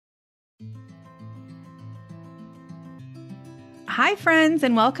Hi, friends,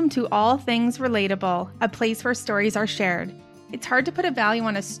 and welcome to All Things Relatable, a place where stories are shared. It's hard to put a value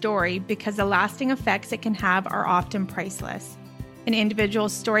on a story because the lasting effects it can have are often priceless. An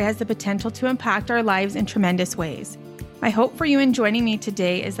individual's story has the potential to impact our lives in tremendous ways. My hope for you in joining me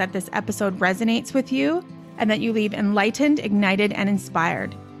today is that this episode resonates with you and that you leave enlightened, ignited, and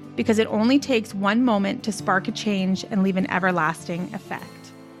inspired, because it only takes one moment to spark a change and leave an everlasting effect.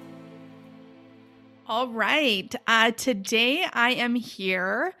 All right. Today I am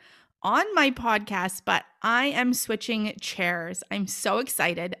here on my podcast, but I am switching chairs. I'm so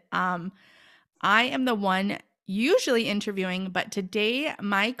excited. I am the one usually interviewing, but today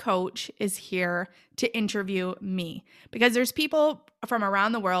my coach is here to interview me because there's people from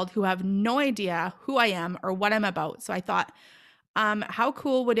around the world who have no idea who I am or what I'm about. So I thought, how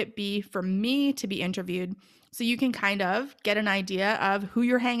cool would it be for me to be interviewed? So you can kind of get an idea of who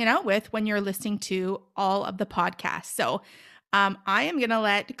you're hanging out with when you're listening to all of the podcasts. So I am going to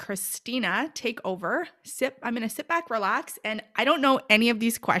let Christina take over. I'm going to sit back, relax, and I don't know any of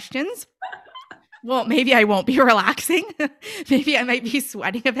these questions. Well, maybe I won't be relaxing. Maybe I might be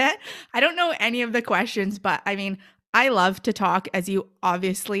sweating a bit. I don't know any of the questions, but I mean, I love to talk, as you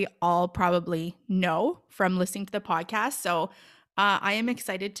obviously all probably know from listening to the podcast. So I am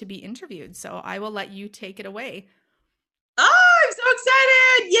excited to be interviewed. So I will let you take it away. Oh, I'm so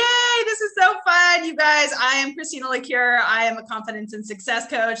excited. Yay. This is so fun. You guys, I am Christina LaCure. I am a confidence and success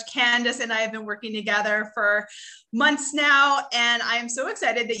coach. Candace and I have been working together for months now, and I am so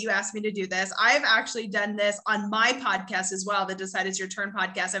excited that you asked me to do this. I've actually done this on my podcast as well, the Decide It's Your Turn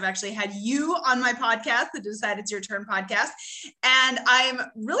podcast. I've actually had you on my podcast, the Decide It's Your Turn podcast, and I'm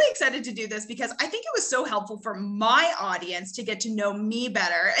really excited to do this because I think it was so helpful for my audience to get to know me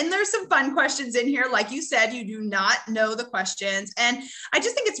better. And there's some fun questions in here. Like you said, you do not know the questions, and I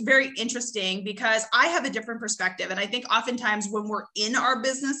just think it's very interesting because I have a different perspective. And I think oftentimes when we're in our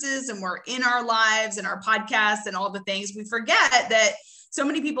businesses and we're in our lives and our podcasts and all the things, we forget that so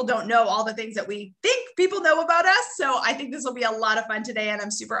many people don't know all the things that we think people know about us. So I think this will be a lot of fun today, and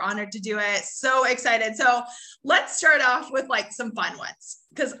I'm super honored to do it. So excited. So let's start off with like some fun ones,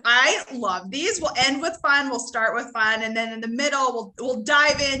 because I love these. We'll end with fun. We'll start with fun. And then in the middle, we'll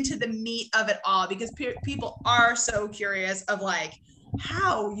dive into the meat of it all, because people are so curious of like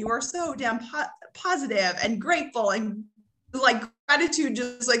how you are so damn positive and grateful, and like gratitude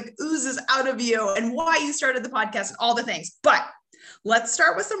just like oozes out of you, and why you started the podcast and all the things. But let's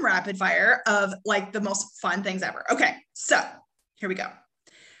start with some rapid fire of like the most fun things ever. Okay, so here we go.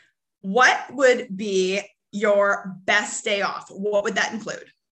 What would be your best day off? What would that include?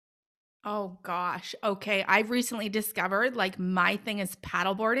 Oh gosh. Okay. I've recently discovered like my thing is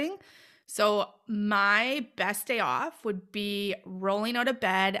paddleboarding. So my best day off would be rolling out of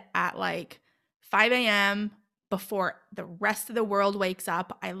bed at like 5 a.m. before the rest of the world wakes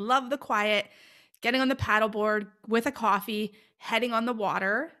up. I love the quiet, getting on the paddleboard with a coffee, heading on the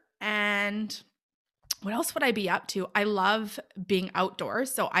water. And what else would I be up to? I love being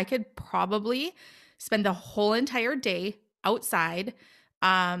outdoors. So I could probably spend the whole entire day outside.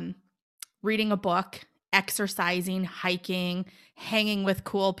 Reading a book, exercising, hiking, hanging with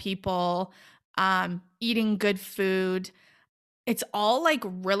cool people, eating good food. It's all like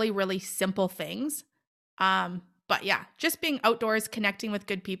really, really simple things. But yeah, just being outdoors, connecting with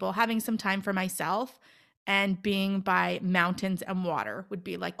good people, having some time for myself, and being by mountains and water would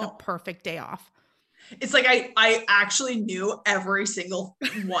be like the Oh, perfect day off. it's like I actually knew every single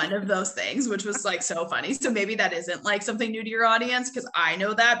one of those things, which was like so funny. So maybe that isn't like something new to your audience, because I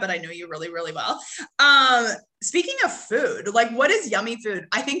know that, but I know you really, really well. Speaking of food, like what is yummy food?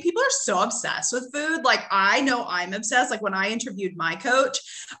 I think people are so obsessed with food. Like I know I'm obsessed. Like when I interviewed my coach,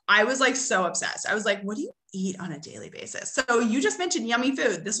 I was like so obsessed. I was like, what do you eat on a daily basis? So you just mentioned yummy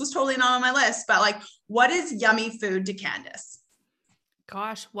food. This was totally not on my list, but like what is yummy food to Candace?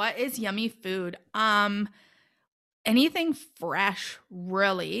 Gosh, what is yummy food? Anything fresh,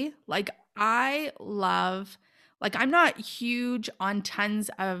 really. Like I love like I'm not huge on tons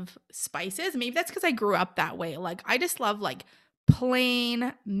of spices. Maybe that's cuz I grew up that way. Like I just love like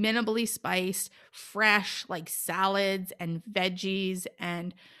plain, minimally spiced, fresh like salads and veggies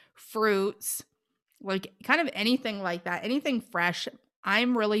and fruits. Like kind of anything like that. Anything fresh.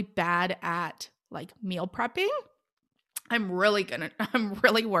 I'm really bad at like meal prepping. I'm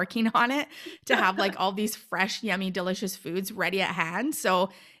really working on it to have like all these fresh, yummy, delicious foods ready at hand. So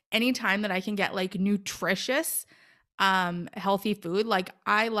anytime that I can get like nutritious, healthy food, like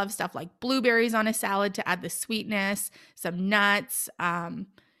I love stuff like blueberries on a salad to add the sweetness, some nuts.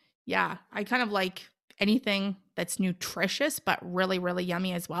 Yeah, I kind of like anything that's nutritious, but really, really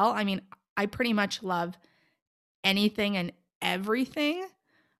yummy as well. I mean, I pretty much love anything and everything.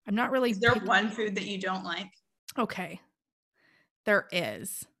 I'm not really Is there picky. one food that you don't like? Okay. There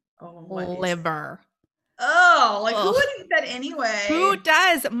is Oh, what is it? liver. Oh, like who Ugh. would eat that Who anyway?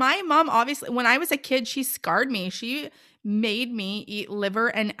 does? My mom, obviously, when I was a kid, she scarred me. She made me eat liver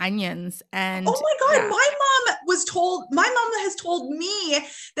and onions. Oh And my God, yeah. my mom has told me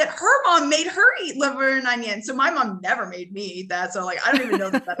that her mom made her eat liver and onion. So my mom never made me eat that. So like, I don't even know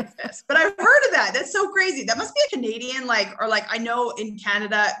that exists, but I've heard of that. That's so crazy. That must be a Canadian, or like, I know in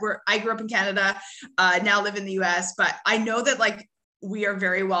Canada, where I grew up in Canada, now live in the US, but I know that like, we are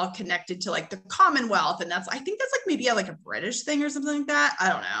very well connected to like the Commonwealth. And I think that's like maybe like a British thing or something like that. I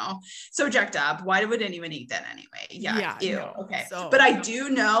don't know. So jacked up. Why would anyone eat that anyway? Yuck. Yeah, Ew. no. Okay. But So, I do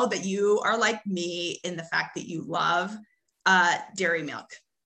know that you are like me in the fact that you love dairy milk.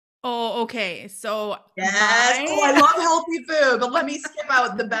 oh, okay. So Yes. Oh, I my love healthy food, but let me skip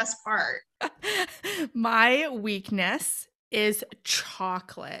out the best part. my weakness is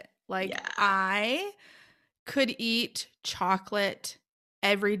chocolate. Like Yeah. I could eat chocolate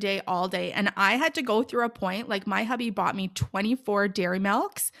every day, all day. And I had to go through a point, like my hubby bought me 24 Dairy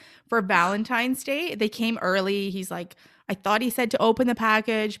Milks for Valentine's Day. They came early. He's like, I thought he said to open the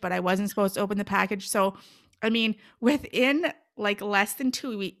package, but I wasn't supposed to open the package. So, I mean, within like less than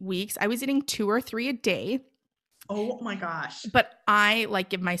 2 weeks, I was eating 2 or 3 a day. Oh my gosh. But I like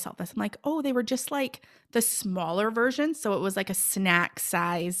give myself this. I'm like, oh, they were just like the smaller version. So it was like a snack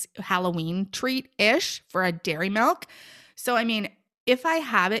size Halloween treat ish for a dairy milk. So, I mean, if I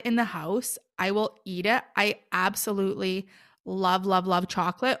have it in the house, I will eat it. I absolutely love, love, love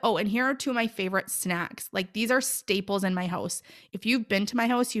chocolate. Oh, and here are two of my favorite snacks. Like these are staples in my house. If you've been to my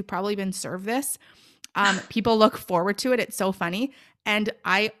house, you've probably been served this. People look forward to it. It's so funny. And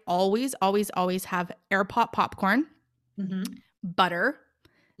I always, always, always have air pop popcorn, Mm-hmm. butter,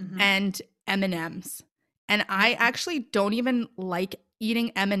 Mm-hmm. and M&Ms. And I actually don't even like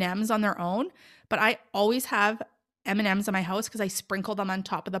eating M&Ms on their own, but I always have M&Ms in my house because I sprinkle them on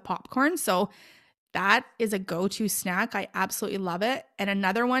top of the popcorn. So that is a go-to snack. I absolutely love it. And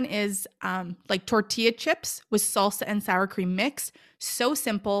another one is like tortilla chips with salsa and sour cream mix. So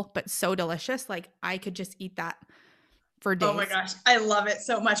simple, but so delicious. Like I could just eat that for Oh my days. gosh, I love it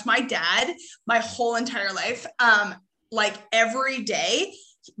so much. My dad, my whole entire life, like every day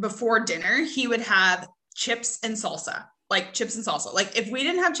before dinner, he would have chips and salsa. Like chips and salsa. Like if we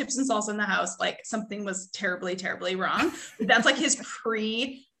didn't have chips and salsa in the house, like something was terribly, terribly wrong. But that's like his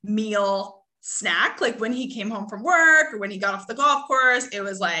pre-meal snack. Like when he came home from work or when he got off the golf course, it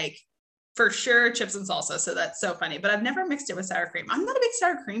was like for sure chips and salsa. So that's so funny. But I've never mixed it with sour cream. I'm not a big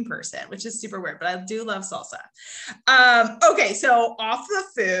sour cream person, which is super weird, but I do love salsa. Okay, so off the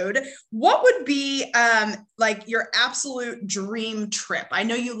food, what would be like your absolute dream trip? I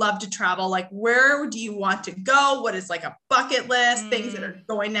know you love to travel. Like, where do you want to go? What is like a bucket list? Things that are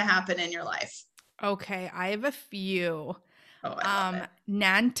going to happen in your life? Okay, I have a few. Oh, I love it.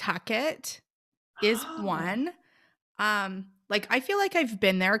 Nantucket is Oh, one. Like I feel like I've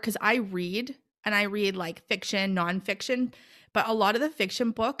been there because I read and I read like fiction, nonfiction, but a lot of the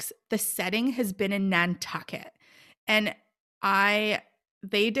fiction books, the setting has been in Nantucket. And I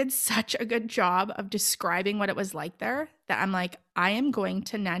they did such a good job of describing what it was like there that I'm like, I am going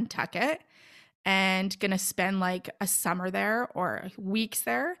to Nantucket and gonna spend like a summer there or weeks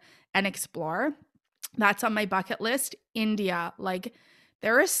there and explore. That's on my bucket list. India, like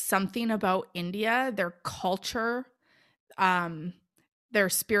there is something about India, their culture, um, their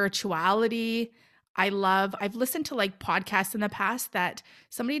spirituality. I've listened to like podcasts in the past that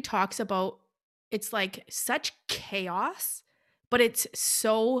somebody talks about it's like such chaos, but it's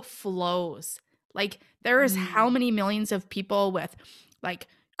so flows. Like there is how mm. many millions of people with like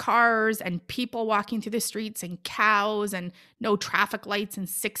cars and people walking through the streets and cows and no traffic lights and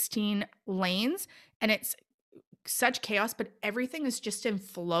 16 lanes. And it's such chaos, but everything is just in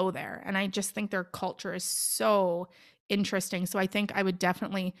flow there. And I just think their culture is so interesting. So I think I would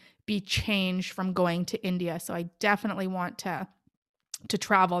definitely be changed from going to India. So I definitely want to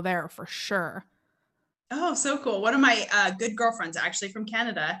travel there for sure. Oh, so cool. One of my good girlfriends, actually from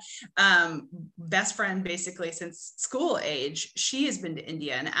Canada, best friend basically since school age, she has been to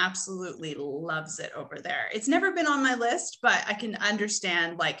India and absolutely loves it over there. It's never been on my list, but I can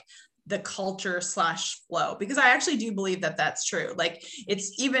understand like the culture slash flow because I actually do believe that that's true. Like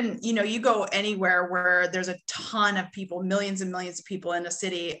it's even, you go anywhere where there's a ton of people, millions and millions of people in a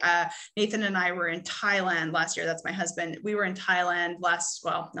city. Nathan and I were in Thailand last year. That's my husband. We were in Thailand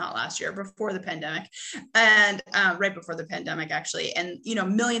not last year, before the pandemic, and right before the pandemic, actually. And,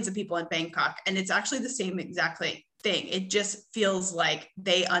 millions of people in Bangkok. And it's actually the same exactly thing. It just feels like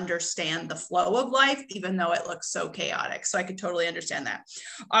they understand the flow of life, even though it looks so chaotic. So I could totally understand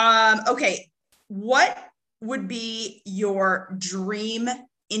that. Okay. What would be your dream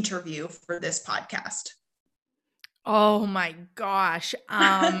interview for this podcast? Oh my gosh.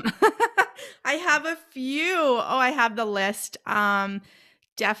 I have a few. Oh, I have the list.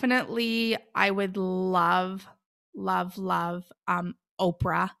 Definitely I would love, love, love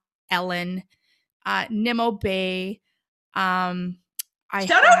Oprah, Ellen, Nimmo Bay. Um I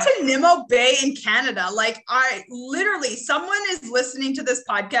Shout out have to Nimmo Bay in Canada. Like, I literally, someone is listening to this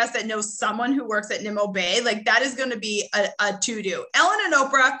podcast that knows someone who works at Nimmo Bay. Like, that is going to be a to-do. Ellen and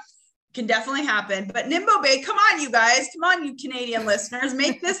Oprah can definitely happen, but Nimmo Bay, come on, you guys. Come on, you Canadian listeners.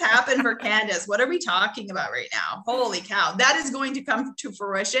 Make this happen for Candace. What are we talking about right now? Holy cow. That is going to come to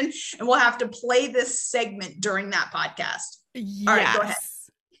fruition, and we'll have to play this segment during that podcast. Yes. All right, go ahead.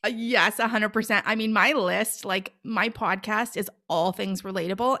 Yes, 100%. I mean, my list, like my podcast is all things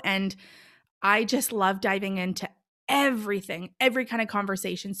relatable, and I just love diving into everything, every kind of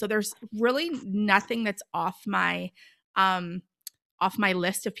conversation. So there's really nothing that's off my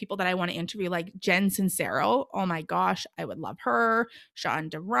list of people that I want to interview, like Jen Sincero. Oh my gosh, I would love her.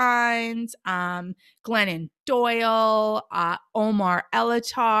 Shonda Rhimes, Glennon Doyle, Omar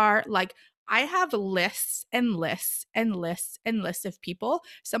Elatar. Like, I have lists and lists and lists and lists of people.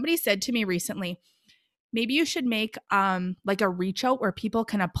 Somebody said to me recently, maybe you should make like a reach out where people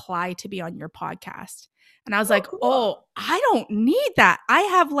can apply to be on your podcast. And I was like, cool. oh, I don't need that. I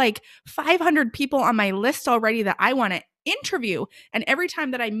have like 500 people on my list already that I want to interview. And every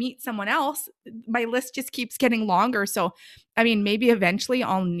time that I meet someone else, my list just keeps getting longer. So, I mean, maybe eventually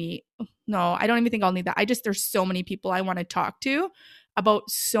I'll need, no, I don't even think I'll need that. There's so many people I want to talk to about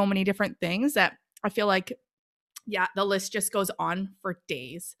so many different things that I feel like, yeah, the list just goes on for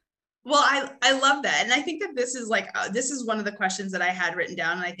days. Well, I love that. And I think that this is like, this is one of the questions that I had written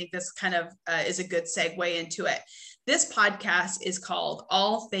down. And I think this kind of is a good segue into it. This podcast is called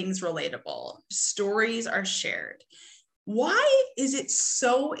All Things Relatable. Stories are shared. Why is it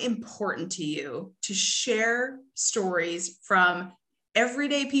so important to you to share stories from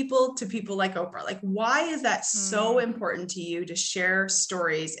everyday people to people like Oprah? Like, why is that so important to you to share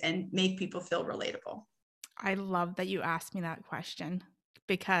stories and make people feel relatable? I love that you asked me that question,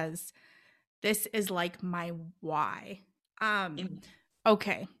 because this is like my why.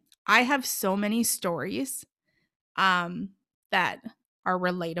 Okay. I have so many stories that are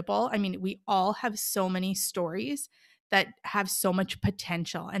relatable. I mean, we all have so many stories that have so much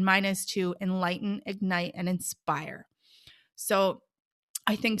potential, and mine is to enlighten, ignite, and inspire. So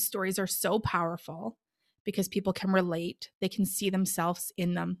I think stories are so powerful because people can relate, they can see themselves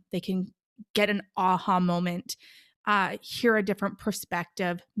in them, they can get an aha moment, hear a different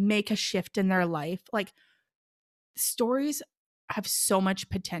perspective, make a shift in their life. Like, stories have so much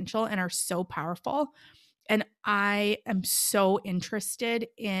potential and are so powerful. And I am so interested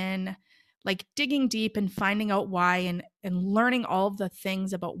in like digging deep and finding out why, and learning all of the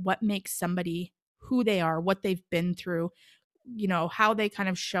things about what makes somebody who they are, what they've been through, you know, how they kind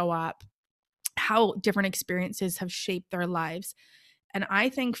of show up, how different experiences have shaped their lives. And I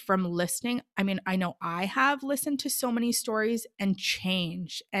think from listening, I mean, I know I have listened to so many stories and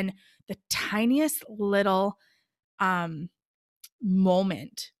change, and the tiniest little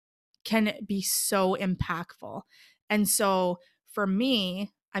moment can be so impactful. And so for me,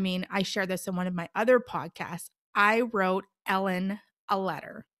 I mean, I share this in one of my other podcasts. I wrote Ellen a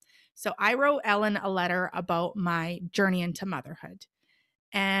letter. So I wrote Ellen a letter about my journey into motherhood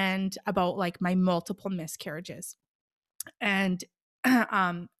and about like my multiple miscarriages. And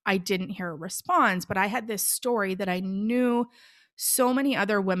I didn't hear a response, but I had this story that I knew so many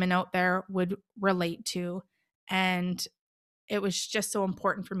other women out there would relate to. And it was just so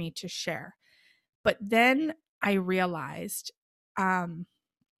important for me to share. But then I realized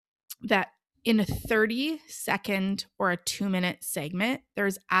that in a 30-second or a 2-minute segment,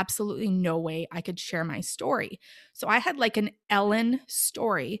 there's absolutely no way I could share my story. So I had like an Ellen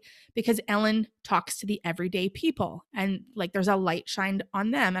story, because Ellen talks to the everyday people, and like there's a light shined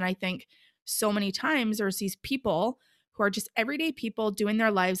on them. And I think so many times there's these people who are just everyday people doing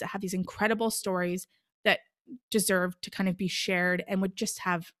their lives that have these incredible stories that deserve to kind of be shared and would just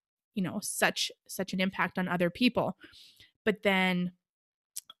have, you know, such an impact on other people. But then,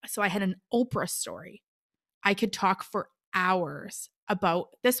 so I had an Oprah story. I could talk for hours about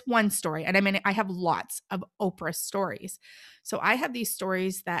this one story. And I mean, I have lots of Oprah stories. So I have these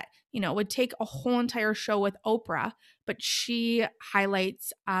stories that, you know, would take a whole entire show with Oprah, but she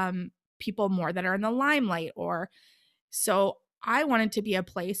highlights people more that are in the limelight. Or so I wanted to be a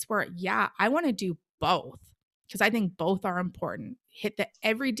place where, yeah, I want to do both. because I think both are important. Hit the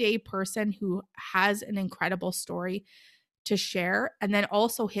everyday person who has an incredible story to share, and then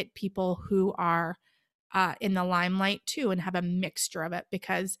also hit people who are in the limelight too and have a mixture of it.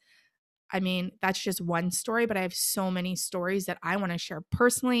 Because I mean, that's just one story, but I have so many stories that I want to share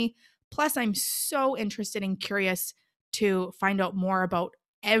personally. Plus, I'm so interested and curious to find out more about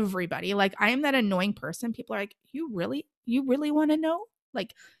everybody. Like, I am that annoying person. People are like, you really want to know?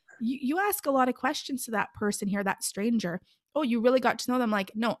 Like, you ask a lot of questions to that person here, that stranger. Oh, you really got to know them?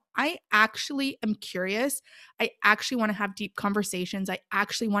 Like, no, I actually am curious. I actually want to have deep conversations. I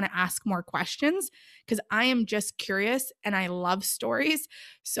actually want to ask more questions because I am just curious and I love stories.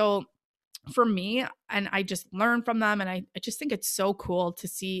 So, for me, and I just learn from them, and I just think it's so cool to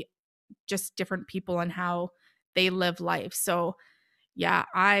see just different people and how they live life. So yeah,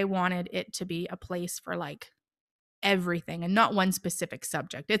 I wanted it to be a place for like everything and not one specific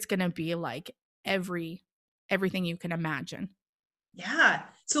subject. It's going to be like everything you can imagine. Yeah.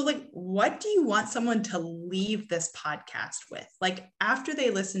 So, like, what do you want someone to leave this podcast with? Like, after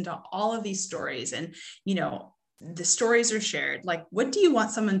they listen to all of these stories and, the stories are shared, like, what do you want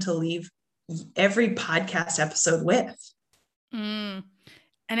someone to leave every podcast episode with? Mm.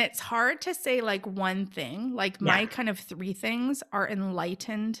 And it's hard to say like one thing. Like Yeah. my kind of three things are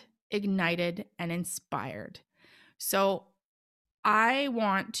enlightened, ignited, and inspired. So I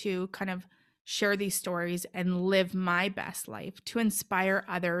want to kind of share these stories and live my best life to inspire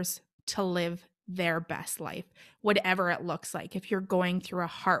others to live their best life, whatever it looks like. If you're going through a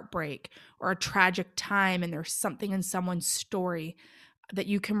heartbreak or a tragic time and there's something in someone's story that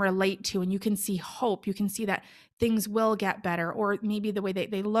you can relate to and you can see hope, you can see that things will get better, or maybe the way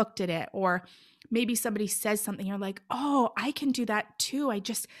they looked at it, or maybe somebody says something, you're like, oh, I can do that too.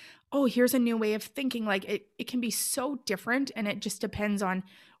 Oh, here's a new way of thinking. Like it can be so different and it just depends on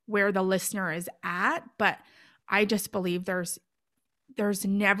where the listener is at. But I just believe there's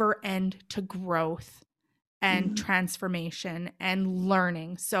never end to growth and Mhm. transformation and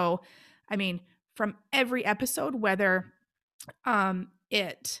learning. So, I mean, from every episode, whether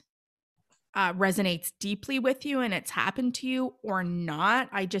it resonates deeply with you and it's happened to you or not.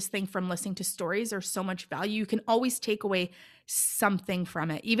 I just think from listening to stories, there's so much value. You can always take away something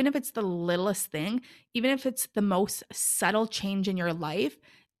from it, even if it's the littlest thing, even if it's the most subtle change in your life.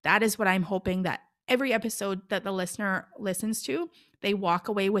 That is what I'm hoping that every episode that the listener listens to, they walk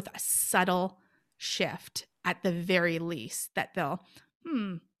away with a subtle shift at the very least, that they'll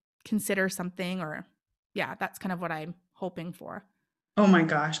consider something, or yeah, that's kind of what I'm hoping for. Oh my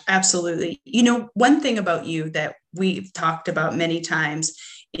gosh, absolutely. One thing about you that we've talked about many times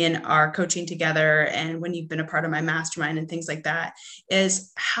in our coaching together and when you've been a part of my mastermind and things like that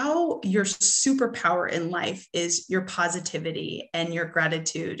is how your superpower in life is your positivity and your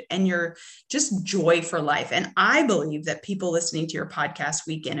gratitude and your just joy for life. And I believe that people listening to your podcast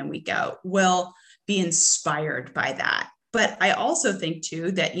week in and week out will be inspired by that. But I also think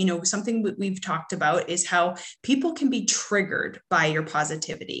too that, something we've talked about is how people can be triggered by your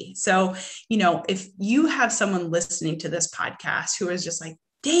positivity. So, if you have someone listening to this podcast who is just like,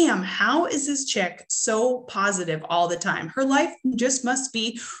 damn, how is this chick so positive all the time? Her life just must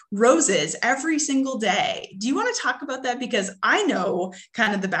be roses every single day. Do you want to talk about that? Because I know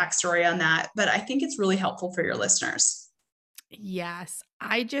kind of the backstory on that, but I think it's really helpful for your listeners. Yes,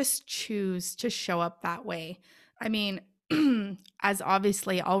 I just choose to show up that way. I mean, as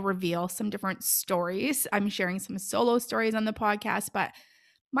obviously I'll reveal some different stories. I'm sharing some solo stories on the podcast, but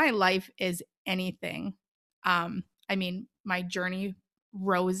my life is anything. I mean, my journey,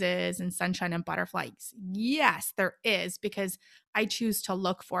 roses and sunshine and butterflies. Yes, there is, because I choose to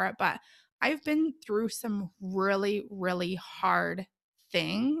look for it, but I've been through some really, really hard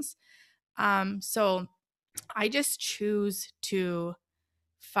things. So I just choose to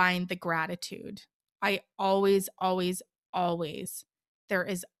find the gratitude. I always, always, always, there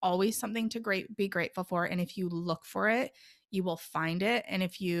is always something to be grateful for. And if you look for it, you will find it. And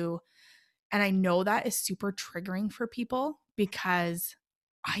I know that is super triggering for people because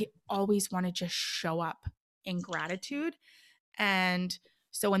I always want to just show up in gratitude. And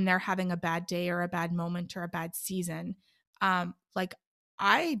so when they're having a bad day or a bad moment or a bad season, like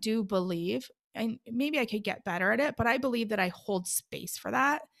I do believe, and maybe I could get better at it, but I believe that I hold space for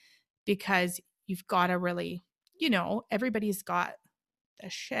that, because you've got to really, everybody's got the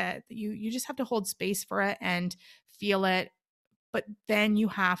shit. You just have to hold space for it and feel it, but then you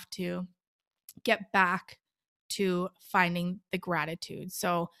have to get back to finding the gratitude.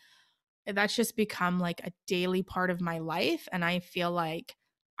 So that's just become like a daily part of my life. And I feel like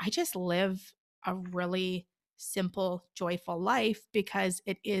I just live a really simple, joyful life because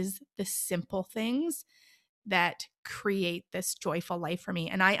it is the simple things that create this joyful life for me.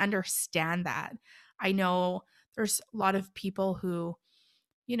 And I understand that. I know there's a lot of people who,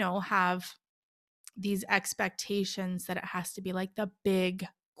 have these expectations that it has to be like the big,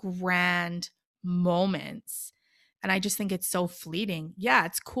 grand moments. And I just think it's so fleeting. Yeah,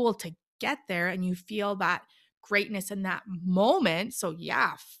 it's cool to get there and you feel that greatness in that moment. So,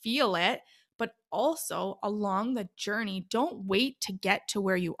 yeah, feel it. But also along the journey, don't wait to get to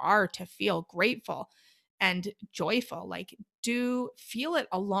where you are to feel grateful and joyful. Like, do feel it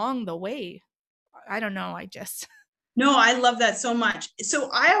along the way. I don't know. I just. No, I love that so much. So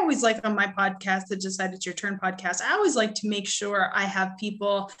I always like on my podcast, the Decide It's Your Turn podcast, I always like to make sure I have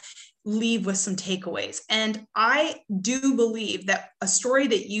people leave with some takeaways. And I do believe that a story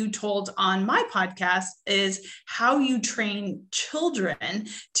that you told on my podcast is how you train children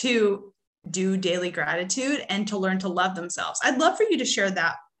to do daily gratitude and to learn to love themselves. I'd love for you to share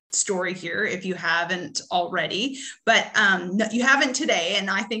that story here if you haven't already, but you haven't today. And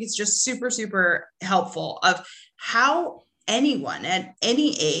I think it's just super, super helpful of how anyone at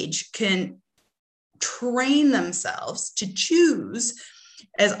any age can train themselves to choose,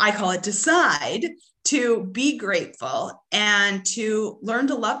 as I call it, decide to be grateful and to learn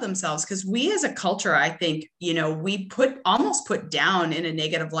to love themselves. Because we as a culture, I think, we almost put down in a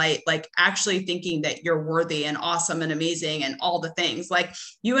negative light, like actually thinking that you're worthy and awesome and amazing and all the things. Like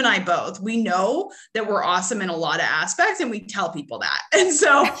you and I both, we know that we're awesome in a lot of aspects and we tell people that. And so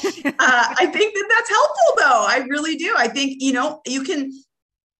I think that that's helpful though. I really do. I think, you can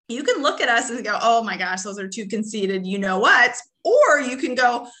look at us and go, oh my gosh, those are too conceited, you know what? Or you can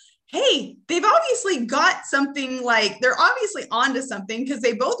go, hey, they've obviously got something, like they're obviously onto something because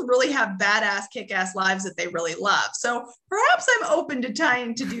they both really have badass, kick-ass lives that they really love. So perhaps I'm open to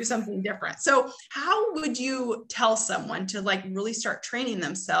trying to do something different. So how would you tell someone to like really start training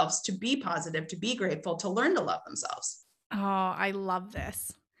themselves to be positive, to be grateful, to learn to love themselves? Oh, I love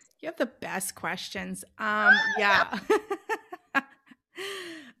this. You have the best questions. Yeah.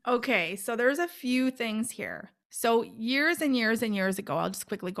 Okay, so there's a few things here. So years and years and years ago, I'll just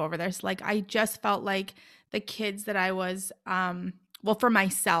quickly go over this. Like I just felt like the kids that I was, well, for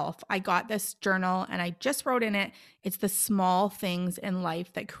myself, I got this journal and I just wrote in it, it's the small things in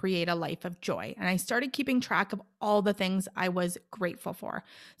life that create a life of joy. And I started keeping track of all the things I was grateful for.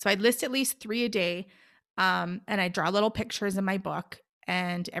 So I'd list at least 3 a day, and I draw little pictures in my book.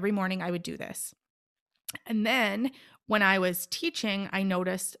 And every morning I would do this. And then when I was teaching, I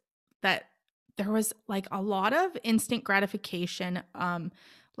noticed that there was like a lot of instant gratification,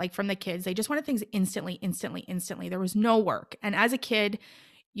 like from the kids. They just wanted things instantly, instantly, instantly. There was no work. And as a kid,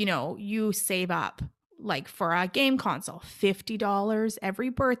 you save up like for a game console, $50 every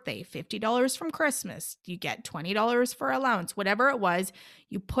birthday, $50 from Christmas. You get $20 for allowance, whatever it was.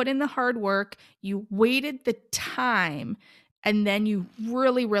 You put in the hard work, you waited the time, and then you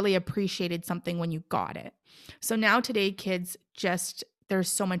really, really appreciated something when you got it. So now today, kids there's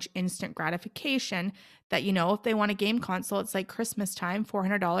so much instant gratification that, if they want a game console, it's like Christmas time,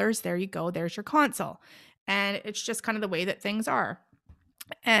 $400, there you go, there's your console. And it's just kind of the way that things are.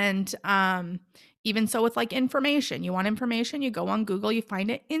 And even so with like information, you want information, you go on Google, you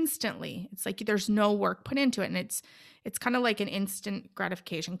find it instantly. It's like there's no work put into it. And it's kind of like an instant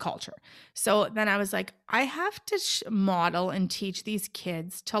gratification culture. So then I was like, I have to model and teach these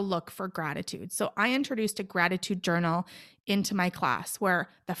kids to look for gratitude. So I introduced a gratitude journal into my class where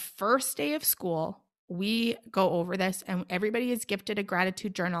the first day of school, we go over this and everybody is gifted a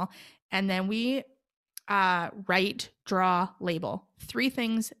gratitude journal. And then we write, draw, label 3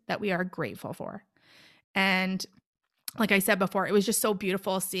 things that we are grateful for. And like I said before, it was just so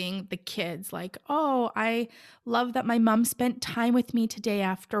beautiful seeing the kids like, oh, I love that my mom spent time with me today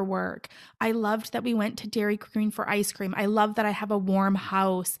after work. I loved that we went to Dairy Queen for ice cream. I love that I have a warm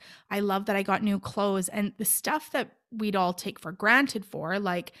house. I love that I got new clothes. And the stuff that we'd all take for granted for,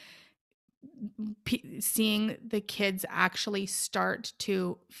 like seeing the kids actually start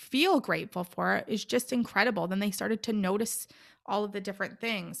to feel grateful for it is just incredible. Then they started to notice all of the different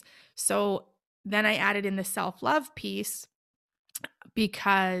things. So then I added in the self-love piece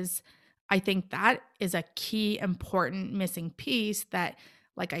because I think that is a key, important missing piece that,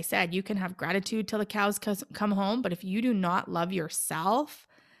 like I said, you can have gratitude till the cows come home, but if you do not love yourself,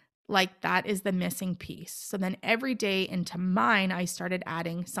 like that is the missing piece. So then every day into mine, I started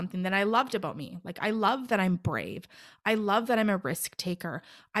adding something that I loved about me. Like I love that I'm brave. I love that I'm a risk taker.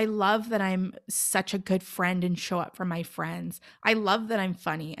 I love that I'm such a good friend and show up for my friends. I love that I'm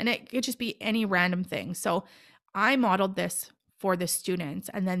funny. And it could just be any random thing. So I modeled this for the students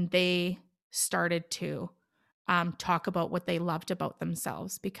and then they started to talk about what they loved about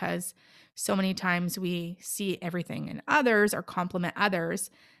themselves, because so many times we see everything in others or compliment others,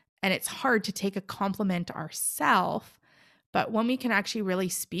 and it's hard to take a compliment ourselves. But when we can actually really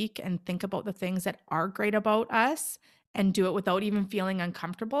speak and think about the things that are great about us and do it without even feeling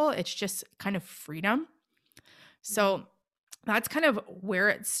uncomfortable, it's just kind of freedom. So that's kind of where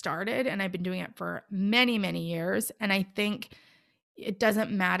it started. And I've been doing it for many, many years. And I think it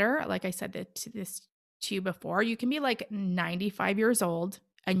doesn't matter. Like I said this to you before, you can be like 95 years old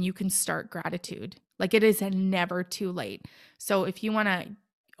and you can start gratitude. Like, it is never too late. So if you want to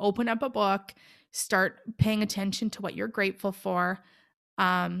open up a book, start paying attention to what you're grateful for,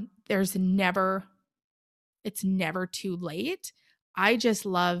 it's never too late. I just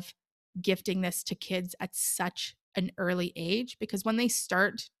love gifting this to kids at such an early age, because when they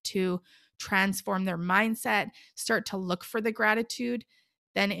start to transform their mindset, start to look for the gratitude,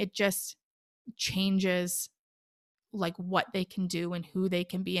 then it just changes like what they can do and who they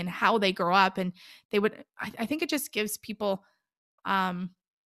can be and how they grow up. And I think it just gives people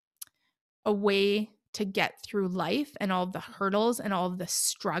a way to get through life and all of the hurdles and all of the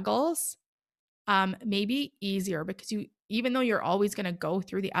struggles maybe easier, because even though you're always going to go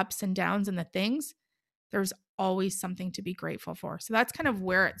through the ups and downs and the things, there's always something to be grateful for. So that's kind of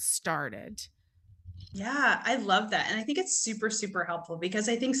where it started. Yeah, I love that. And I think it's super, super helpful, because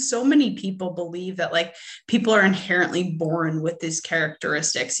I think so many people believe that like people are inherently born with these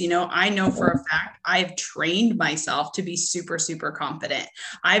characteristics. I know for a fact I've trained myself to be super, super confident.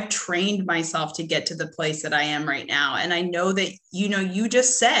 I've trained myself to get to the place that I am right now. And I know that, you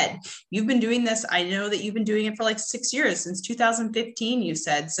just said you've been doing this. I know that you've been doing it for like 6 years, since 2015, you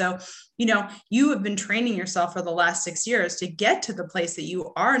said. So you have been training yourself for the last 6 years to get to the place that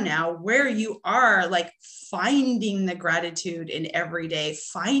you are now, where you are like finding the gratitude in every day,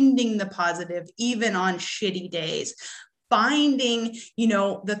 finding the positive, even on shitty days, finding,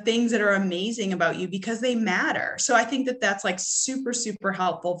 the things that are amazing about you, because they matter. So I think that that's like super, super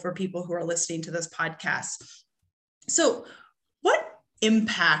helpful for people who are listening to this podcast. So what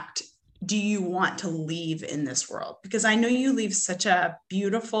impact do you want to leave in this world? Because I know you leave such a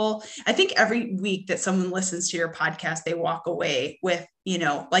beautiful, I think every week that someone listens to your podcast, they walk away with,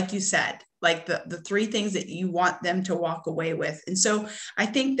 like you said, like the three things that you want them to walk away with. And so I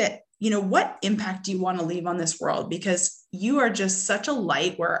think that, what impact do you want to leave on this world? Because you are just such a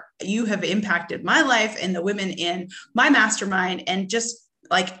light, where you have impacted my life and the women in my mastermind. And just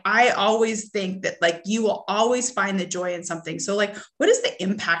like, I always think that like you will always find the joy in something. So like, what is the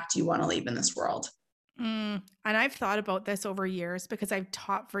impact you want to leave in this world? And I've thought about this over years, because I've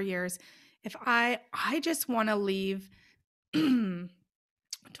taught for years. If I just want to leave, what do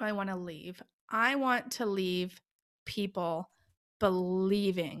I want to leave? I want to leave people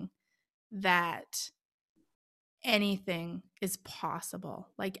believing that anything is possible.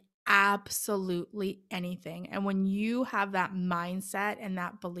 Like, absolutely anything. And when you have that mindset and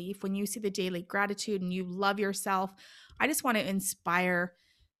that belief, when you see the daily gratitude and you love yourself, I just want to inspire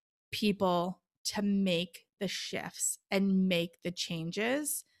people to make the shifts and make the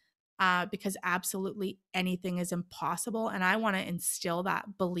changes, because absolutely anything is impossible. And I want to instill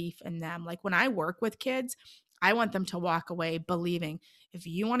that belief in them. Like, when I work with kids, I want them to walk away believing, if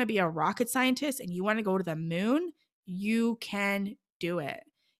you want to be a rocket scientist and you want to go to the moon, you can do it.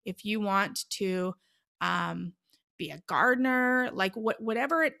 If you want to be a gardener, like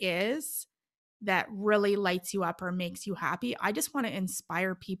whatever it is that really lights you up or makes you happy, I just want to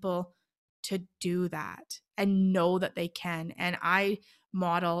inspire people to do that and know that they can. And I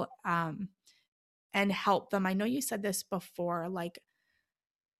model and help them. I know you said this before, like,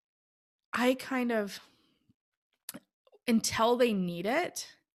 I kind of, until they need it,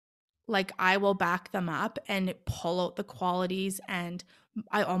 like, I will back them up and pull out the qualities, and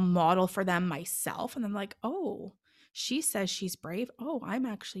I'll model for them myself. And I'm like, oh, she says she's brave. Oh, I'm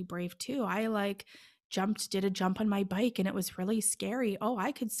actually brave too. I like did a jump on my bike and it was really scary. Oh,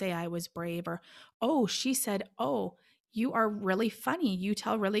 I could say I was brave. Or, oh, she said, oh, you are really funny. You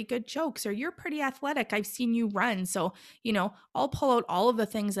tell really good jokes, or you're pretty athletic. I've seen you run. So, I'll pull out all of the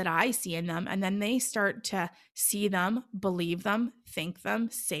things that I see in them, and then they start to see them, believe them, think them,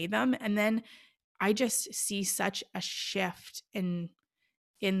 say them. And then I just see such a shift in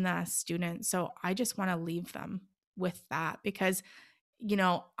the students. So I just want to leave them with that, because,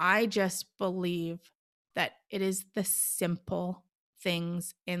 I just believe that it is the simple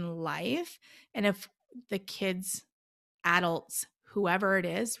things in life. And if the kids, adults, whoever it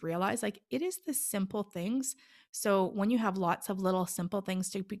is, realize like it is the simple things. So when you have lots of little simple things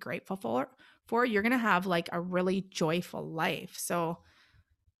to be grateful for, you're going to have like a really joyful life. So,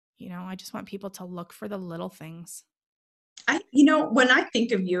 I just want people to look for the little things. When I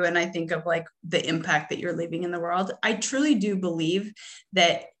think of you and I think of like the impact that you're leaving in the world, I truly do believe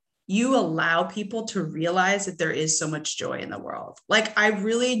that you allow people to realize that there is so much joy in the world. Like, I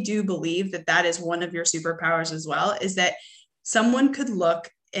really do believe that that is one of your superpowers as well, is that someone could look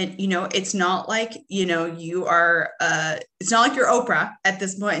and, it's not like, you are, it's not like you're Oprah at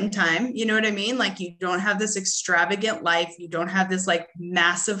this point in time. You know what I mean? Like, you don't have this extravagant life. You don't have this like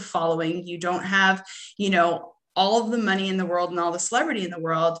massive following. You don't have, all of the money in the world and all the celebrity in the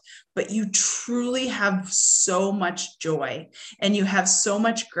world, but you truly have so much joy and you have so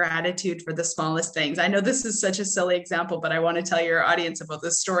much gratitude for the smallest things. I know this is such a silly example, but I want to tell your audience about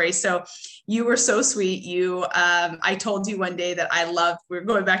this story. So you were so sweet. I told you one day that we're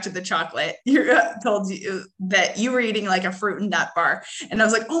going back to the chocolate. Told you that you were eating like a fruit and nut bar. And I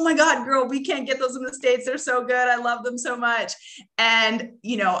was like, oh my God, girl, we can't get those in the States. They're so good. I love them so much. And,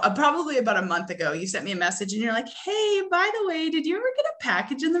 probably about a month ago, you sent me a message and you're like, hey, by the way, did you ever get a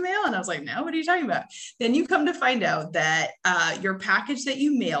package in the mail? And I was like, no, what are you talking about? Then you come to find out that your package that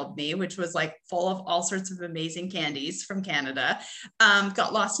you mailed me, which was like full of all sorts of amazing candies from Canada,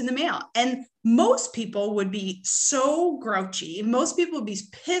 got lost in the mail. And most people would be so grouchy. Most people would be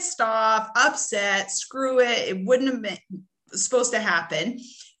pissed off, upset, screw it. It wouldn't have been supposed to happen.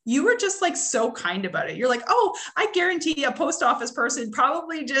 You were just like so kind about it. You're like, oh, I guarantee a post office person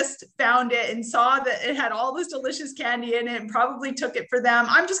probably just found it and saw that it had all this delicious candy in it and probably took it for them.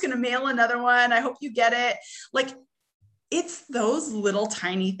 I'm just going to mail another one. I hope you get it. Like, it's those little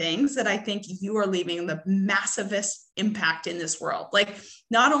tiny things that I think you are leaving the massivest impact in this world. Like,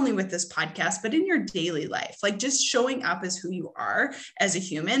 not only with this podcast, but in your daily life, like just showing up as who you are as a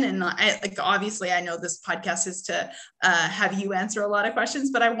human. And obviously I know this podcast is to have you answer a lot of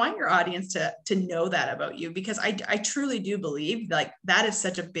questions, but I want your audience to know that about you, because I truly do believe like that is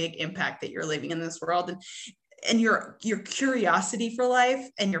such a big impact that you're leaving in this world. And your curiosity for life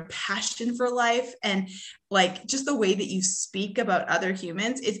and your passion for life and like just the way that you speak about other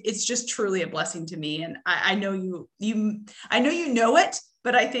humans, it's just truly a blessing to me. And I know I know it,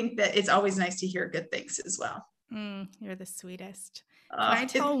 but I think that it's always nice to hear good things as well. You're the sweetest. Can I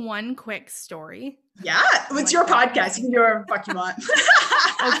tell one quick story? Yeah, it's your podcast. You can do whatever the fuck you want.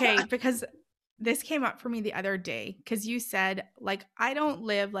 Okay, because this came up for me the other day, because you said like, I don't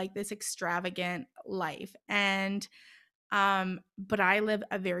live like this extravagant life, and but I live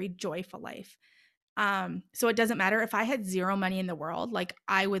a very joyful life. So it doesn't matter if I had zero money in the world, like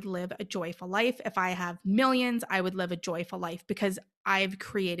I would live a joyful life. If I have millions, I would live a joyful life, because I've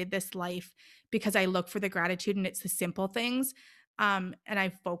created this life because I look for the gratitude and it's the simple things. And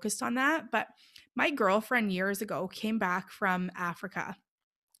I've focused on that. But my girlfriend years ago came back from Africa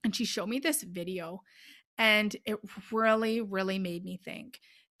and she showed me this video, and it really, really made me think.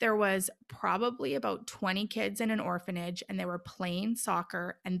 There was probably about 20 kids in an orphanage, and they were playing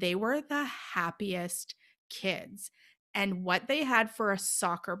soccer, and they were the happiest kids. And what they had for a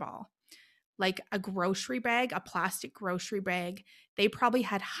soccer ball, like a grocery bag, a plastic grocery bag, they probably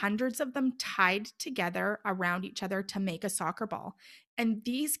had hundreds of them tied together around each other to make a soccer ball. And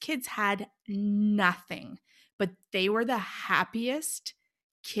these kids had nothing, but they were the happiest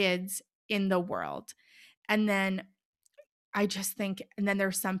kids in the world. And then I just think, and then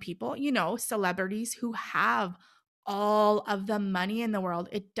there's some people, celebrities who have all of the money in the world.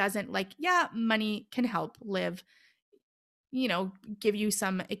 It doesn't money can help live, give you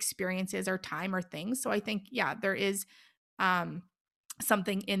some experiences or time or things. So I think, there is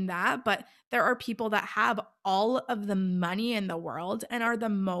something in that, but there are people that have all of the money in the world and are the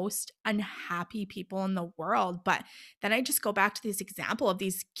most unhappy people in the world. But then I just go back to this example of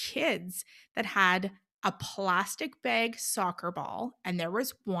these kids that had a plastic bag soccer ball, and there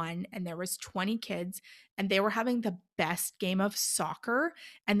was one, and there was 20 kids, and they were having the best game of soccer,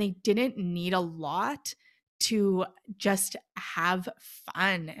 and they didn't need a lot to just have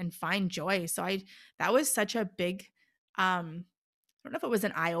fun and find joy. So that was such a big I don't know if it was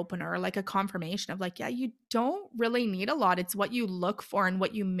an eye opener or like a confirmation of like, yeah, you don't really need a lot. It's what you look for and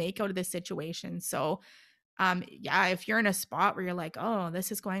what you make out of the situation. So if you're in a spot where you're like, oh,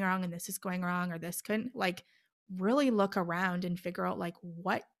 this is going wrong and this is going wrong, or this couldn't, like, really look around and figure out like,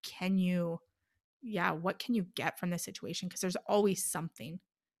 what can you get from this situation? Because there's always something.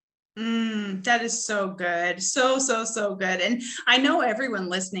 That is so good. So, so, so good. And I know everyone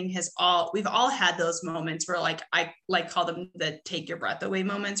listening we've all had those moments where like, I like call them the take your breath away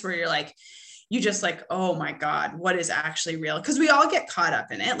moments, where you're like, you just like, oh my God, what is actually real? Because we all get caught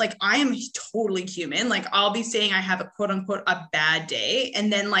up in it. Like, I am totally human. Like, I'll be saying I have a quote unquote a bad day,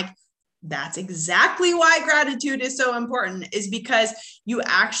 and then like That's exactly why gratitude is so important, is because you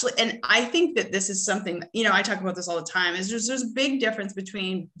actually, and I think that this is something, I talk about this all the time, is there's a big difference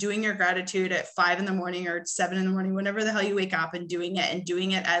between doing your gratitude at 5 a.m. or 7 a.m, whenever the hell you wake up, and doing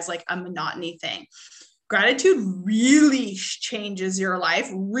it as like a monotony thing. Gratitude really changes your life,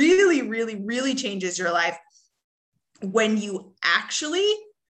 really, really, really changes your life when you actually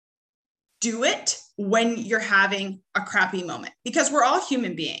do it when you're having a crappy moment, because we're all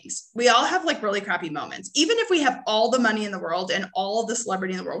human beings. We all have like really crappy moments. Even if we have all the money in the world and all the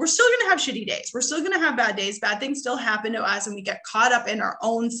celebrity in the world, we're still going to have shitty days. We're still going to have bad days. Bad things still happen to us, and we get caught up in our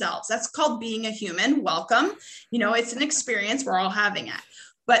own selves. That's called being a human. Welcome. It's an experience. We're all having it.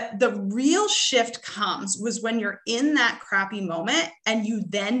 But the real shift was when you're in that crappy moment and you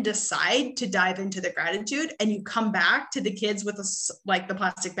then decide to dive into the gratitude, and you come back to the kids with the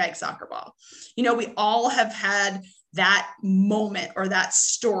plastic bag soccer ball. We all have had that moment or that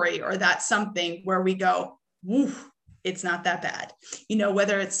story or that something where we go, woo, it's not that bad.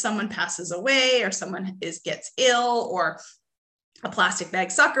 Whether it's someone passes away or someone gets ill or a plastic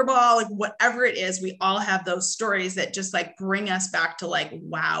bag soccer ball, like whatever it is, we all have those stories that just like bring us back to like,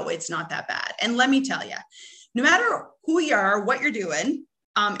 wow, it's not that bad. And let me tell you, no matter who you are, what you're doing,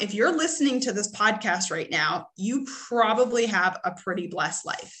 if you're listening to this podcast right now, you probably have a pretty blessed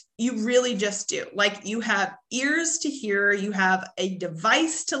life. You really just do. Like, you have ears to hear, you have a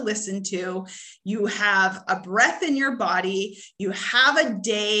device to listen to, you have a breath in your body, you have a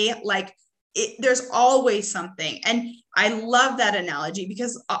day, like there's always something. And I love that analogy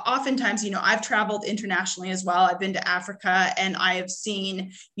because oftentimes, I've traveled internationally as well. I've been to Africa and I have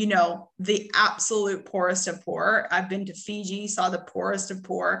seen, the absolute poorest of poor. I've been to Fiji, saw the poorest of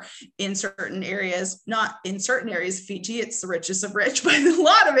poor in certain areas, not in certain areas of Fiji, it's the richest of rich, but a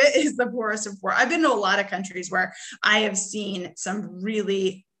lot of it is the poorest of poor. I've been to a lot of countries where I have seen some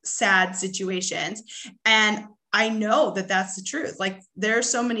really sad situations. And I know that that's the truth. Like, there are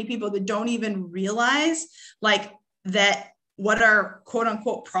so many people that don't even realize like that what our quote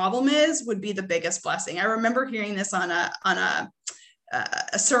unquote problem is would be the biggest blessing. I remember hearing this on a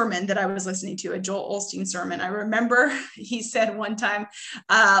sermon that I was listening to, a Joel Osteen sermon. I remember he said one time,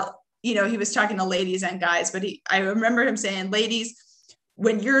 he was talking to ladies and guys, but I remember him saying, ladies,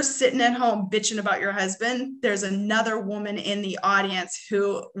 when you're sitting at home bitching about your husband, there's another woman in the audience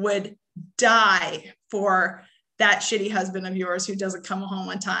who would die for that shitty husband of yours who doesn't come home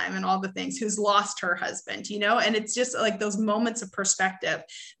on time and all the things, who's lost her husband, and it's just like those moments of perspective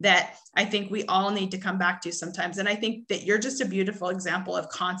that I think we all need to come back to sometimes. And I think that you're just a beautiful example of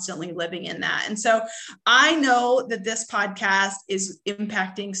constantly living in that. And so I know that this podcast is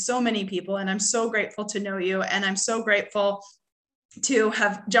impacting so many people, and I'm so grateful to know you. And I'm so grateful to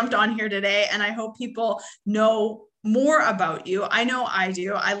have jumped on here today. And I hope people know more about you. I know I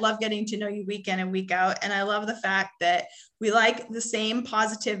do. I love getting to know you week in and week out. And I love the fact that we like the same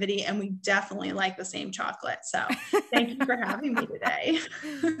positivity and we definitely like the same chocolate. So thank you for having me today.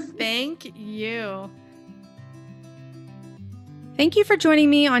 Thank you. Thank you for joining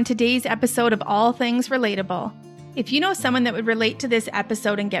me on today's episode of All Things Relatable. If you know someone that would relate to this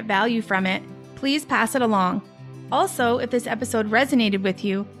episode and get value from it, please pass it along. Also, if this episode resonated with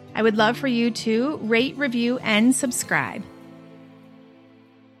you, I would love for you to rate, review, and subscribe.